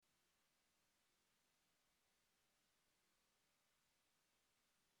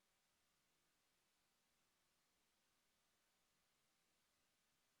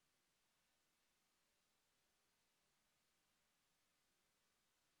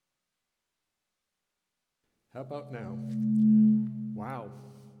How about now? Wow.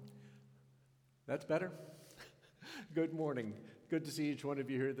 That's better. Good morning. Good to see each one of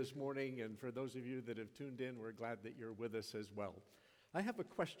you here this morning, and for those of you that have tuned in, we're glad that you're with us as well. I have a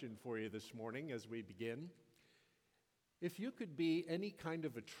question for you this morning as we begin. If you could be any kind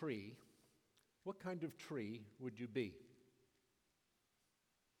of a tree, what kind of tree would you be?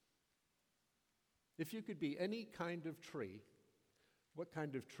 If you could be any kind of tree, what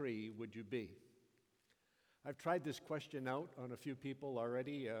kind of tree would you be? I've tried this question out on a few people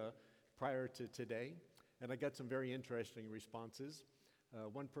already prior to today, and I got some very interesting responses.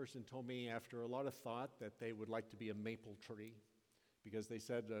 One person told me after a lot of thought that they would like to be a maple tree because they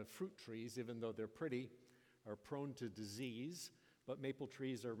said fruit trees, even though they're pretty, are prone to disease, but maple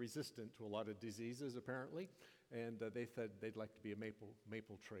trees are resistant to a lot of diseases apparently, and they said they'd like to be a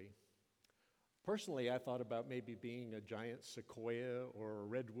maple tree. Personally, I thought about maybe being a giant sequoia or a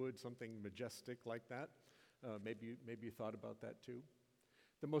redwood, something majestic like that. Maybe you thought about that too.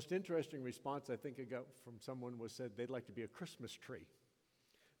 The most interesting response I think I got from someone was said they'd like to be a Christmas tree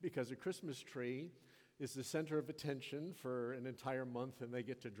because a Christmas tree is the center of attention for an entire month and they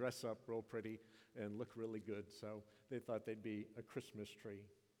get to dress up real pretty and look really good. So they thought they'd be a Christmas tree.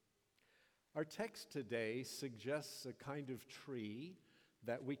 Our text today suggests a kind of tree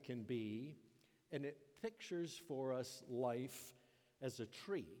that we can be, and it pictures for us life as a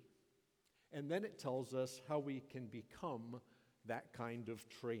tree. And then it tells us how we can become that kind of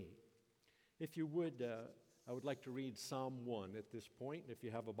tree. If you would, I would like to read Psalm 1 at this point. If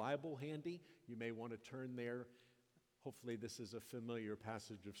you have a Bible handy, you may want to turn there. Hopefully this is a familiar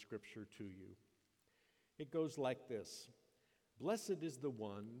passage of Scripture to you. It goes like this: "Blessed is the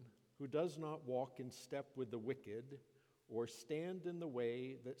one who does not walk in step with the wicked, or stand in the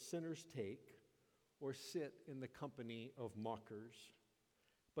way that sinners take, or sit in the company of mockers,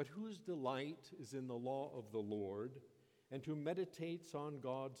 but whose delight is in the law of the Lord, and who meditates on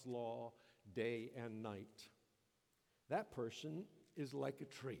God's law day and night. That person is like a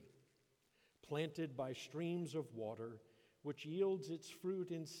tree, planted by streams of water, which yields its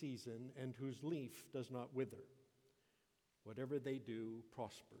fruit in season, and whose leaf does not wither. Whatever they do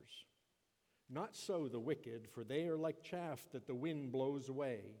prospers. Not so the wicked, for they are like chaff that the wind blows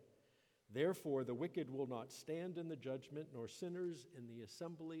away. Therefore, the wicked will not stand in the judgment, nor sinners in the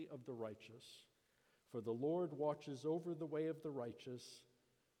assembly of the righteous. For the Lord watches over the way of the righteous,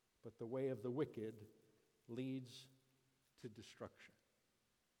 but the way of the wicked leads to destruction."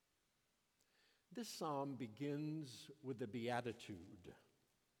 This psalm begins with a beatitude.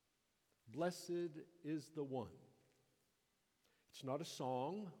 Blessed is the one. It's not a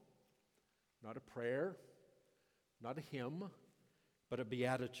song, not a prayer, not a hymn, but a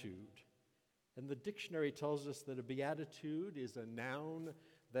beatitude. And the dictionary tells us that a beatitude is a noun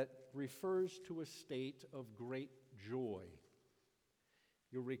that refers to a state of great joy.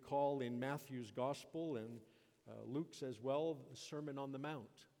 You'll recall in Matthew's Gospel and Luke's as well, the Sermon on the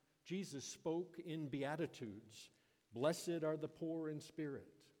Mount. Jesus spoke in beatitudes. Blessed are the poor in spirit.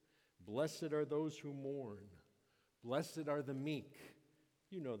 Blessed are those who mourn. Blessed are the meek.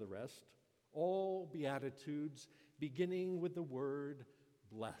 You know the rest. All beatitudes beginning with the word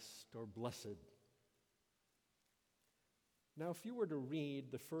blessed or blessed. Now, if you were to read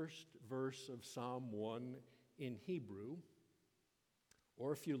the first verse of Psalm 1 in Hebrew,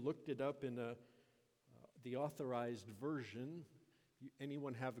 or if you looked it up in the authorized version,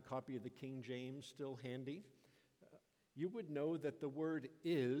 anyone have a copy of the King James still handy? You would know that the word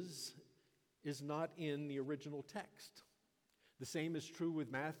is not in the original text. The same is true with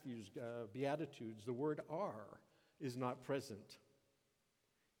Matthew's Beatitudes. The word are is not present.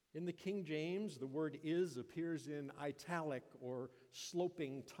 In the King James, the word is appears in italic or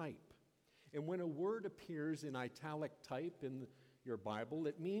sloping type. And when a word appears in italic type in your Bible,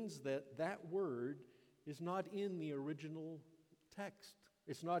 it means that that word is not in the original text.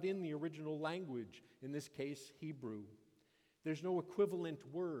 It's not in the original language, in this case, Hebrew. There's no equivalent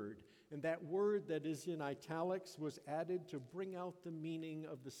word. And that word that is in italics was added to bring out the meaning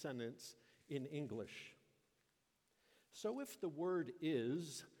of the sentence in English. So if the word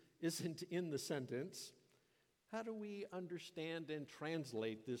isn't in the sentence, how do we understand and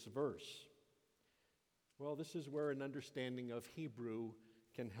translate this verse? Well, this is where an understanding of Hebrew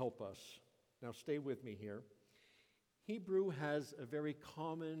can help us. Now, stay with me here. Hebrew has a very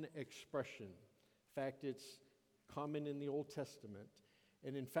common expression. In fact, it's common in the Old Testament.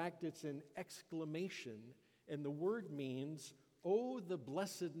 And in fact, it's an exclamation. And the word means, "Oh, the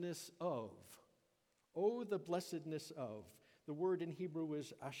blessedness of." Oh, the blessedness of. The word in Hebrew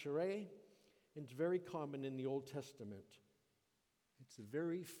is ashereh, and it's very common in the Old Testament. It's the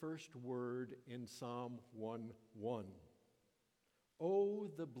very first word in Psalm 1:1. Oh,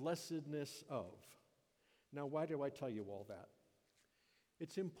 the blessedness of. Now, why do I tell you all that?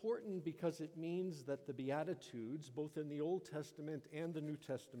 It's important because it means that the Beatitudes, both in the Old Testament and the New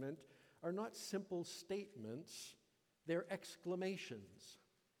Testament, are not simple statements, they're exclamations.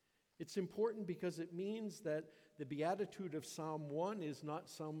 It's important because it means that the Beatitude of Psalm 1 is not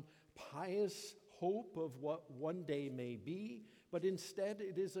some pious hope of what one day may be, but instead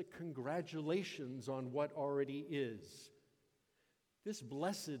it is a congratulations on what already is. This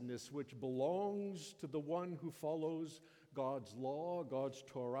blessedness which belongs to the one who follows God's law, God's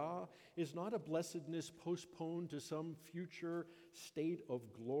Torah, is not a blessedness postponed to some future state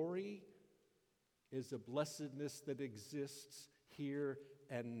of glory, is a blessedness that exists here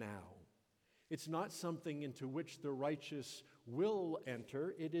and now. It's not something into which the righteous will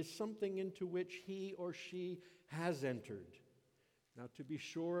enter, it is something into which he or she has entered. Now, to be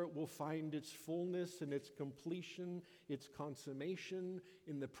sure, it will find its fullness and its completion, its consummation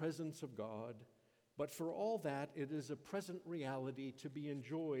in the presence of God. But for all that, it is a present reality to be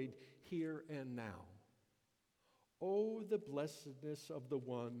enjoyed here and now. Oh, the blessedness of the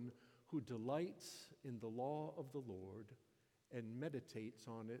one who delights in the law of the Lord and meditates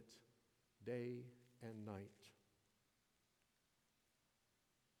on it day and night.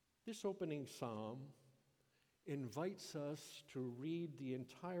 This opening psalm invites us to read the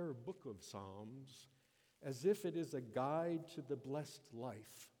entire book of Psalms as if it is a guide to the blessed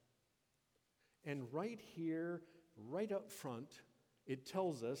life. And right here, right up front, it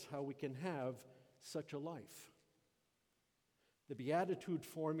tells us how we can have such a life. The Beatitude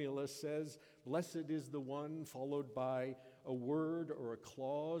formula says, blessed is the one, followed by a word or a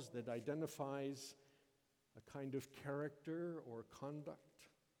clause that identifies a kind of character or conduct.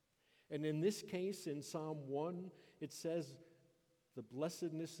 And in this case, in Psalm 1, it says the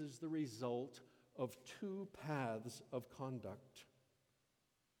blessedness is the result of two paths of conduct.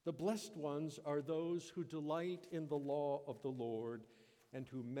 The blessed ones are those who delight in the law of the Lord and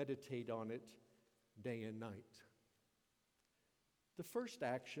who meditate on it day and night. The first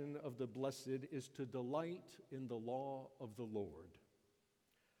action of the blessed is to delight in the law of the Lord.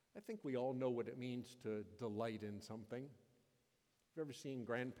 I think we all know what it means to delight in something. Have you ever seen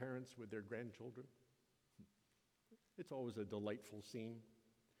grandparents with their grandchildren? It's always a delightful scene.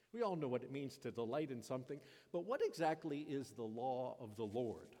 We all know what it means to delight in something, but what exactly is the law of the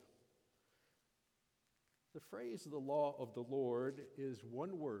Lord? The phrase the law of the Lord is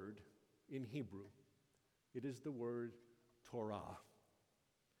one word in Hebrew. It is the word Torah.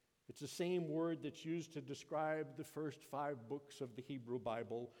 It's the same word that's used to describe the first 5 books of the Hebrew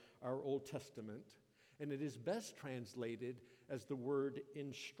Bible, our Old Testament, and it is best translated as the word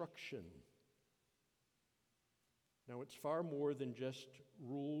instruction. Now, it's far more than just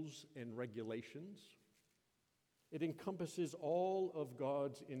rules and regulations. It encompasses all of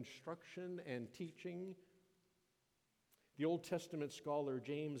God's instruction and teaching. The Old Testament scholar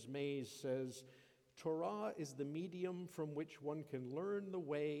James Mays says, Torah is the medium from which one can learn the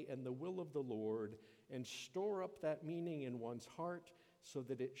way and the will of the Lord and store up that meaning in one's heart so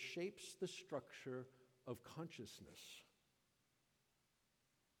that it shapes the structure of consciousness.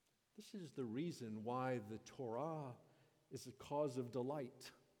 This is the reason why the Torah is a cause of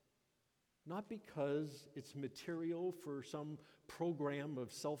delight. Not because it's material for some program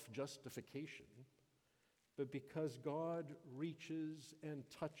of self-justification, but because God reaches and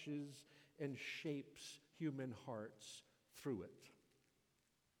touches and shapes human hearts through it.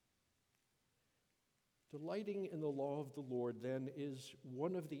 Delighting in the law of the Lord, then, is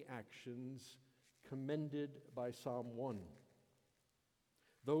one of the actions commended by Psalm 1.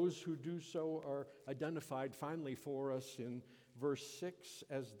 Those who do so are identified finally for us in verse 6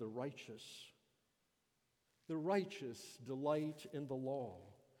 as the righteous. The righteous delight in the law.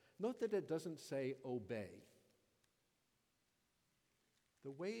 Note that it doesn't say obey. The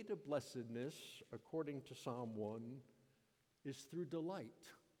way to blessedness, according to Psalm 1, is through delight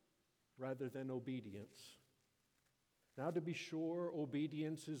rather than obedience. Now, to be sure,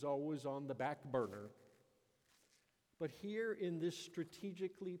 obedience is always on the back burner. But here in this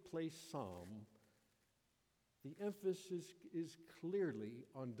strategically placed psalm, the emphasis is clearly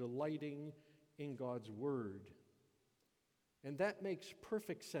on delighting in God's word. And that makes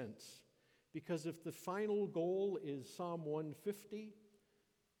perfect sense, because if the final goal is Psalm 150,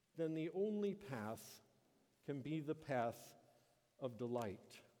 then the only path can be the path of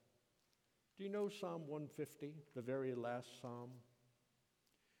delight. Do you know Psalm 150, the very last psalm?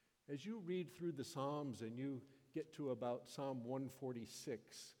 As you read through the Psalms and you get to about Psalm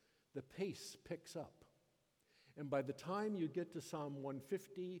 146, the pace picks up. And by the time you get to Psalm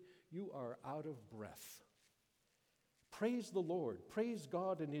 150, you are out of breath. Praise the Lord. Praise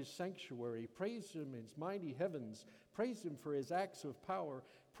God in his sanctuary. Praise him in his mighty heavens. Praise him for his acts of power.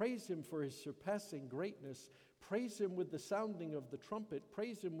 Praise him for his surpassing greatness. Praise him with the sounding of the trumpet.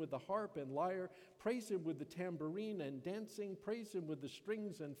 Praise him with the harp and lyre. Praise him with the tambourine and dancing. Praise him with the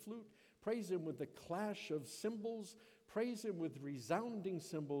strings and flute. Praise him with the clash of cymbals. Praise him with resounding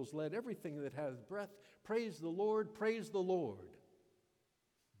cymbals. Let everything that hath breath praise the Lord. Praise the Lord.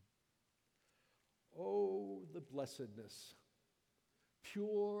 Oh, the blessedness,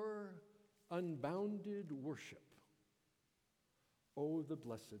 pure, unbounded worship. Oh, the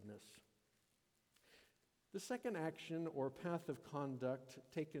blessedness. The second action or path of conduct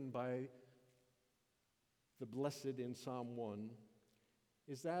taken by the blessed in Psalm 1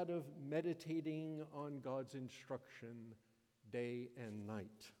 is that of meditating on God's instruction day and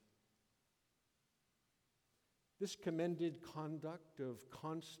night. This commended conduct of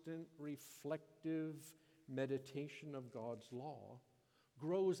constant reflective meditation of God's law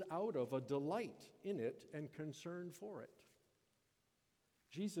grows out of a delight in it and concern for it.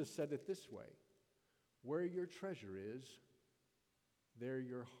 Jesus said it this way, "Where your treasure is, there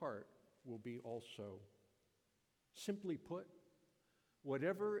your heart will be also." Simply put,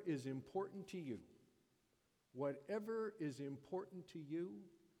 whatever is important to you,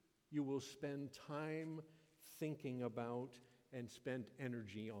 you will spend time thinking about and spend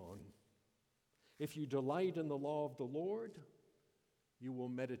energy on. If you delight in the law of the Lord, you will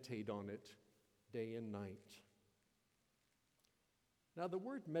meditate on it day and night. Now, the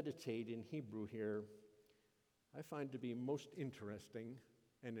word meditate in Hebrew here, I find to be most interesting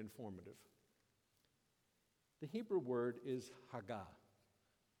and informative. The Hebrew word is hagah.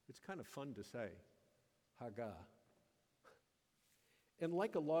 It's kind of fun to say, hagah. And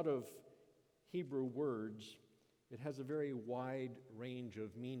like a lot of Hebrew words, it has a very wide range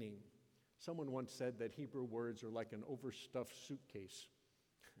of meaning. Someone once said that Hebrew words are like an overstuffed suitcase.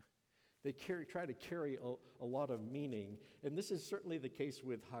 They try to carry a lot of meaning, and this is certainly the case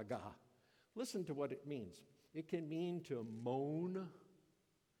with hagah. Listen to what it means. It can mean to moan,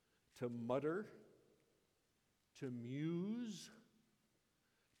 to mutter, to muse,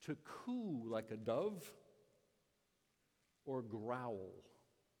 to coo like a dove, or growl.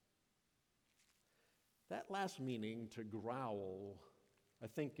 That last meaning, to growl, I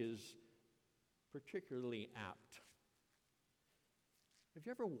think is particularly apt. Have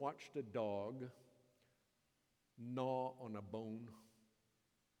you ever watched a dog gnaw on a bone?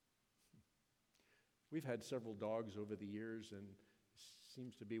 We've had several dogs over the years, and it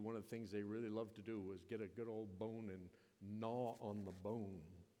seems to be one of the things they really love to do is get a good old bone and gnaw on the bone.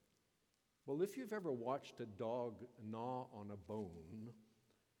 Well, if you've ever watched a dog gnaw on a bone,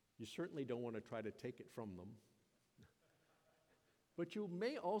 you certainly don't want to try to take it from them. But you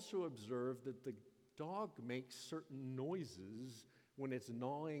may also observe that the dog makes certain noises when it's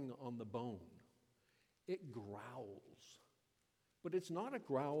gnawing on the bone. It growls, but it's not a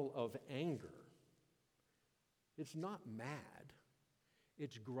growl of anger. It's not mad.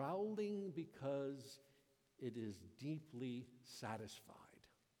 It's growling because it is deeply satisfied.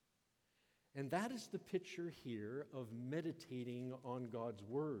 And that is the picture here of meditating on God's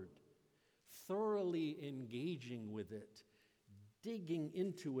Word, thoroughly engaging with it, digging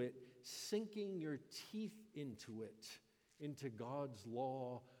into it, sinking your teeth into it, into God's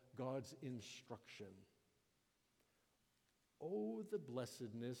law, God's instruction. Oh, the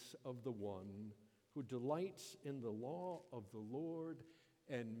blessedness of the one who delights in the law of the Lord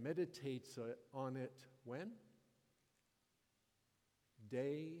and meditates on it when?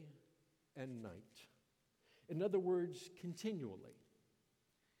 Day and night. In other words, continually.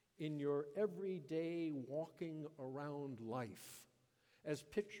 In your everyday walking around life, as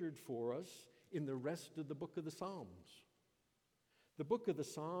pictured for us in the rest of the book of the Psalms. The book of the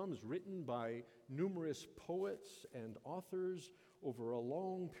Psalms, written by numerous poets and authors over a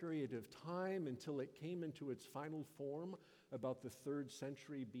long period of time until it came into its final form about the 3rd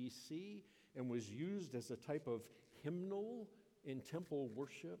century BC and was used as a type of hymnal in temple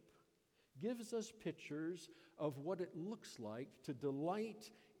worship, gives us pictures of what it looks like to delight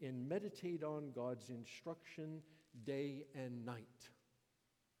and meditate on God's instruction day and night.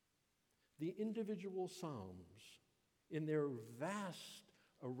 The individual Psalms, in their vast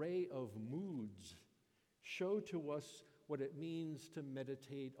array of moods, show to us what it means to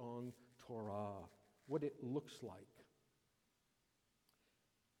meditate on Torah, what it looks like.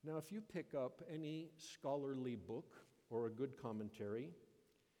 Now, if you pick up any scholarly book or a good commentary,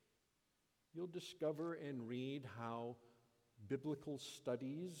 you'll discover and read how biblical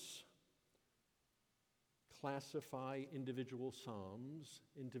studies classify individual psalms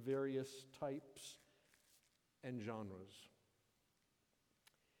into various types and genres.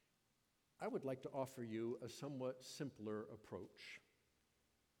 I would like to offer you a somewhat simpler approach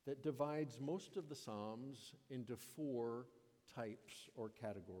that divides most of the psalms into 4 types or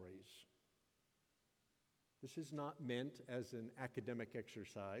categories. This is not meant as an academic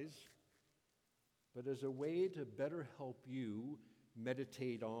exercise, but as a way to better help you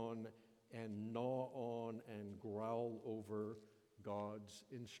meditate on and gnaw on and growl over God's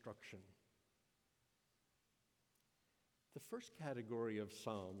instruction. The first category of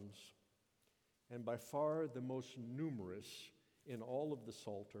psalms, and by far the most numerous in all of the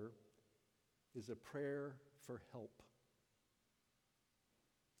Psalter, is a prayer for help.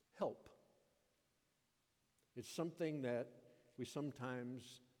 Help. It's something that we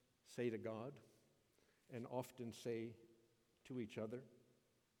sometimes say to God and often say to each other.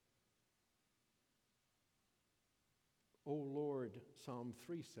 O Lord, Psalm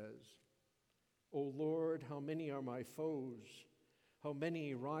 3 says, O Lord, how many are my foes? How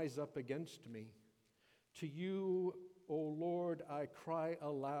many rise up against me? To you, O Lord, I cry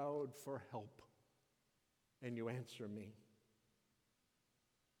aloud for help, and you answer me.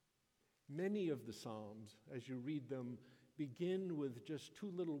 Many of the Psalms, as you read them, begin with just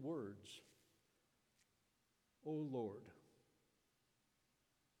 2 little words, O Lord,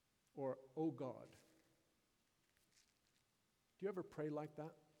 or O God. Do you ever pray like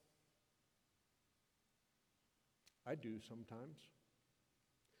that? I do sometimes.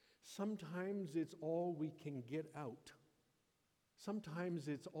 Sometimes it's all we can get out. Sometimes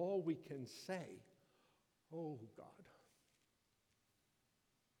it's all we can say. Oh, God.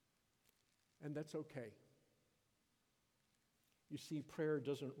 And that's okay. You see, prayer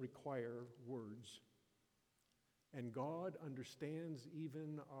doesn't require words. And God understands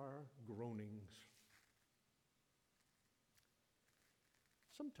even our groanings.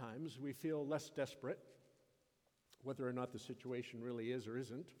 Sometimes we feel less desperate, whether or not the situation really is or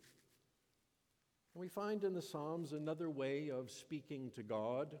isn't. And we find in the Psalms another way of speaking to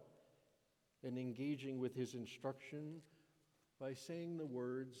God and engaging with his instruction by saying the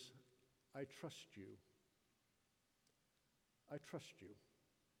words, I trust you. I trust you.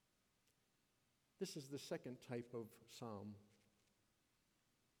 This is the second type of psalm.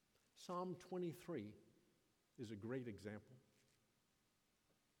 Psalm 23 is a great example.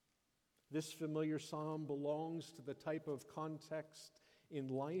 This familiar psalm belongs to the type of context in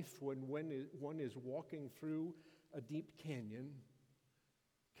life when one is walking through a deep canyon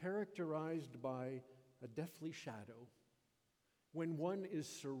characterized by a deathly shadow, when one is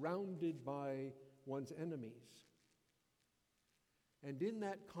surrounded by one's enemies. And in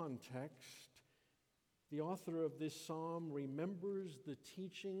that context, the author of this psalm remembers the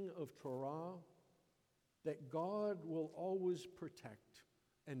teaching of Torah that God will always protect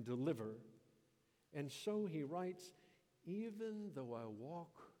and deliver. And so he writes, even though I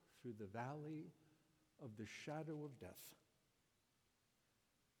walk through the valley of the shadow of death,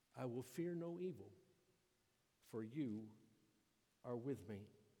 I will fear no evil, for you are with me.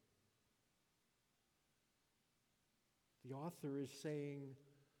 The author is saying,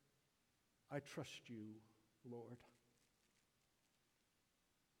 I trust you, Lord.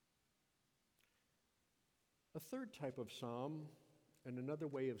 A third type of psalm, and another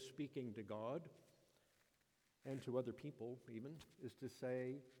way of speaking to God, and to other people even, is to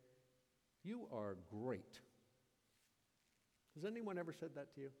say, you are great. Has anyone ever said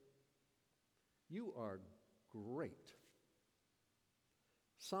that to you? You are great.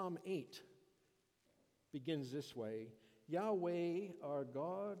 Psalm 8 begins this way, Yahweh, our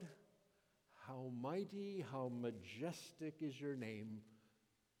God, how mighty, how majestic is your name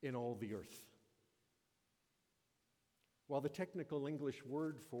in all the earth. While the technical English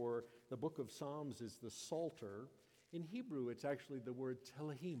word for the book of Psalms is the Psalter, in Hebrew it's actually the word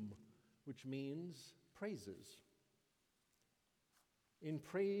Tehillim, which means praises. In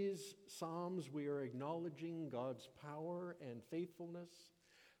praise psalms, we are acknowledging God's power and faithfulness,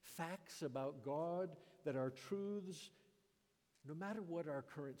 facts about God that are truths, no matter what our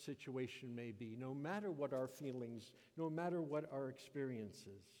current situation may be, no matter what our feelings, no matter what our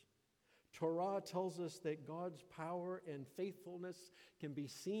experiences. Torah tells us that God's power and faithfulness can be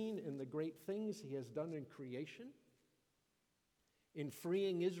seen in the great things he has done in creation, in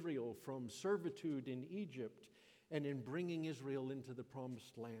freeing Israel from servitude in Egypt, and in bringing Israel into the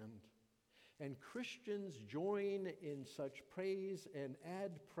promised land. And Christians join in such praise and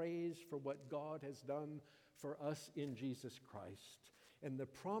add praise for what God has done for us in Jesus Christ. And the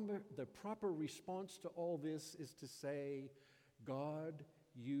proper response to all this is to say, God,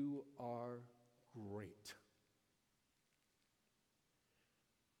 you are great.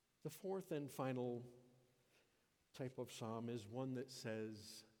 The fourth and final type of psalm is one that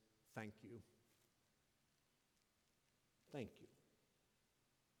says, thank you. Thank you.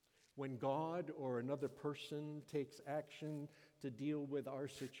 When God or another person takes action to deal with our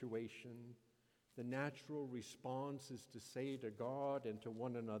situation, the natural response is to say to God and to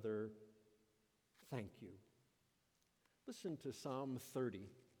one another, thank you. Listen to Psalm 30.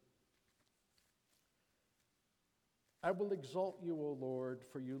 I will exalt you, O Lord,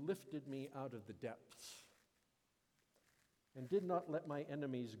 for you lifted me out of the depths and did not let my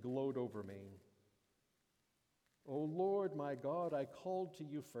enemies gloat over me. O Lord, my God, I called to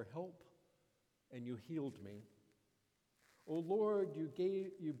you for help, and you healed me. O Lord,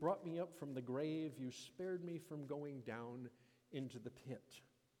 you brought me up from the grave. You spared me from going down into the pit.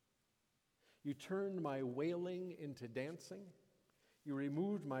 You turned my wailing into dancing. You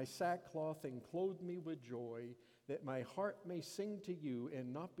removed my sackcloth and clothed me with joy, that my heart may sing to you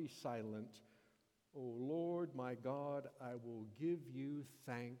and not be silent. O Lord, my God, I will give you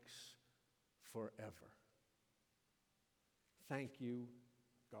thanks forever. Thank you,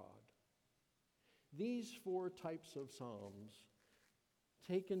 God. These four types of psalms,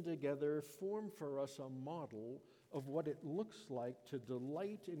 taken together, form for us a model of what it looks like to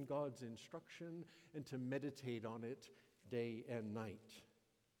delight in God's instruction and to meditate on it day and night.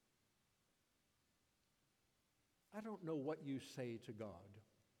 I don't know what you say to God,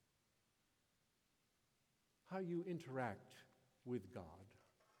 how you interact with God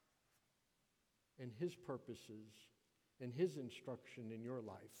and His purposes and His instruction in your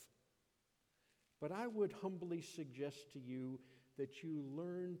life. But I would humbly suggest to you that you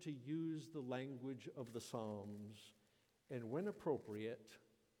learn to use the language of the Psalms, and when appropriate,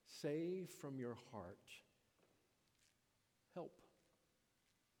 say from your heart, help.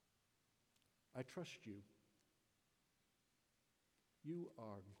 I trust you. You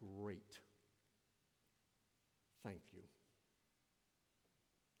are great. Thank you.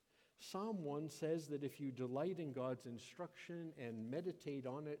 Psalm 1 says that if you delight in God's instruction and meditate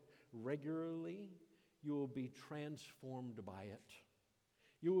on it regularly, you will be transformed by it.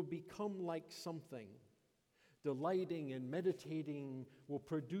 You will become like something. Delighting and meditating will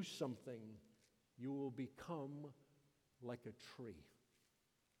produce something. You will become like a tree.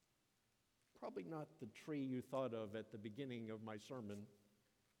 Probably not the tree you thought of at the beginning of my sermon,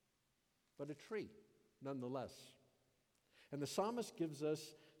 but a tree nonetheless. And the psalmist gives us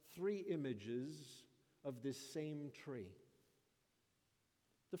three images of this same tree.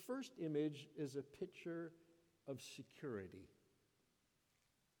 The first image is a picture of security.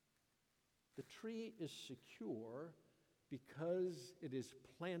 The tree is secure because it is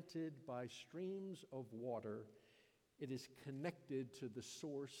planted by streams of water. It is connected to the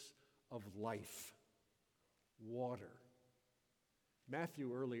source of life, water.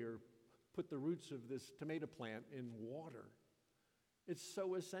 Matthew earlier put the roots of this tomato plant in water. It's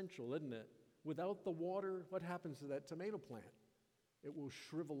so essential, isn't it? Without the water, what happens to that tomato plant? It will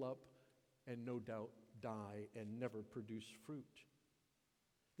shrivel up and no doubt die and never produce fruit.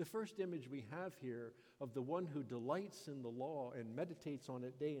 The first image we have here of the one who delights in the law and meditates on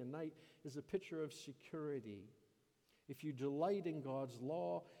it day and night is a picture of security. If you delight in God's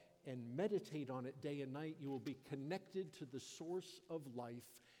law and meditate on it day and night, you will be connected to the source of life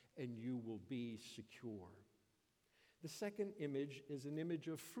and you will be secure. The second image is an image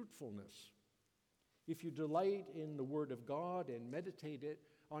of fruitfulness. If you delight in the Word of God and meditate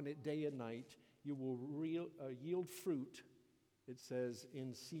on it day and night, you will yield fruit, it says,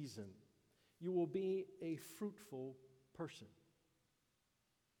 in season. You will be a fruitful person.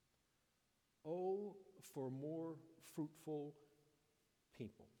 Oh, for more fruitful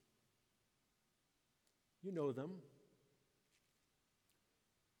people. You know them.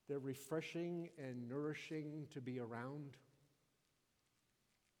 They're refreshing and nourishing to be around.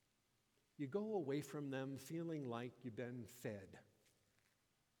 You go away from them feeling like you've been fed.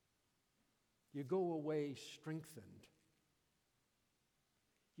 You go away strengthened.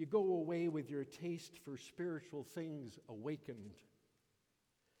 You go away with your taste for spiritual things awakened.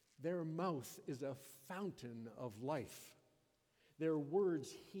 Their mouth is a fountain of life. Their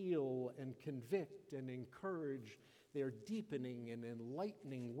words heal and convict and encourage. They're deepening and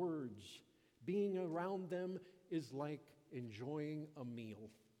enlightening words. Being around them is like enjoying a meal.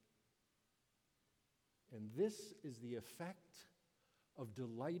 And this is the effect of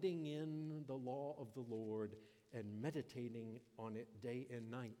delighting in the law of the Lord and meditating on it day and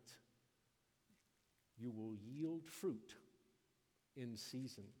night. You will yield fruit in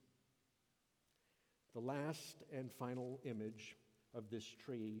season. The last and final image of this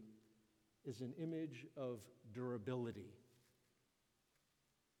tree is an image of durability.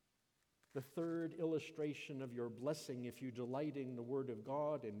 The third illustration of your blessing, if you delight in the Word of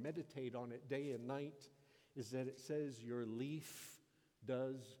God and meditate on it day and night, is that it says your leaf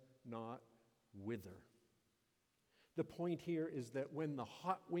does not wither. The point here is that when the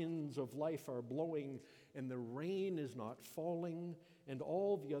hot winds of life are blowing and the rain is not falling and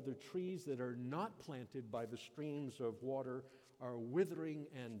all the other trees that are not planted by the streams of water are withering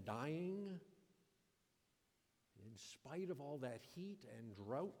and dying, in spite of all that heat and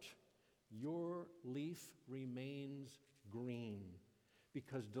drought, your leaf remains green,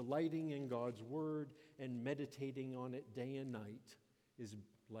 because delighting in God's word and meditating on it day and night is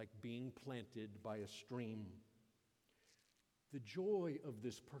like being planted by a stream. The joy of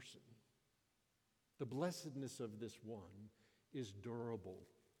this person, the blessedness of this one, is durable.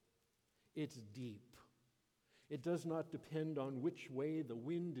 It's deep. It does not depend on which way the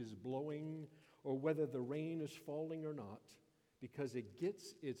wind is blowing or whether the rain is falling or not, because it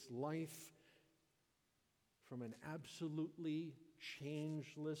gets its life from an absolutely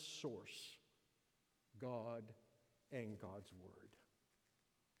changeless source, God and God's Word.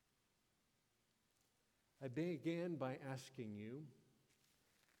 I began by asking you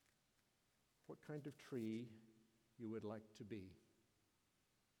what kind of tree you would like to be.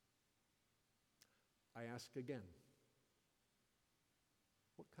 I ask again,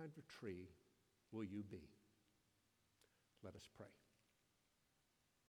 what kind of tree will you be? Let us pray.